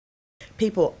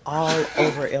People all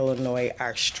over Illinois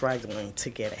are struggling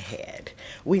to get ahead.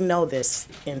 We know this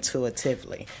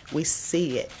intuitively. We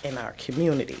see it in our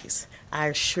communities. I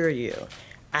assure you,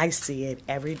 I see it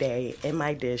every day in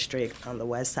my district on the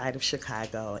west side of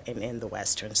Chicago and in the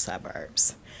western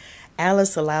suburbs.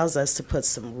 Alice allows us to put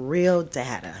some real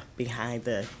data behind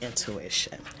the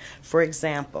intuition. For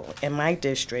example, in my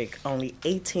district, only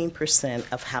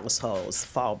 18% of households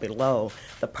fall below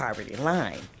the poverty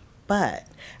line. But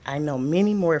I know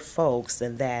many more folks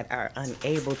than that are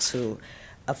unable to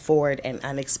afford an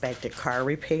unexpected car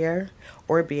repair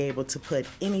or be able to put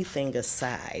anything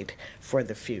aside for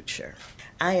the future.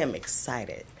 I am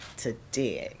excited to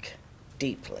dig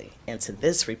deeply into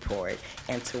this report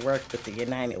and to work with the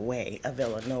United Way of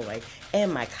Illinois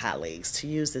and my colleagues to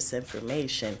use this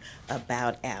information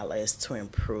about Alice to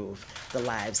improve the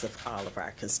lives of all of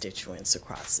our constituents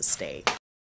across the state.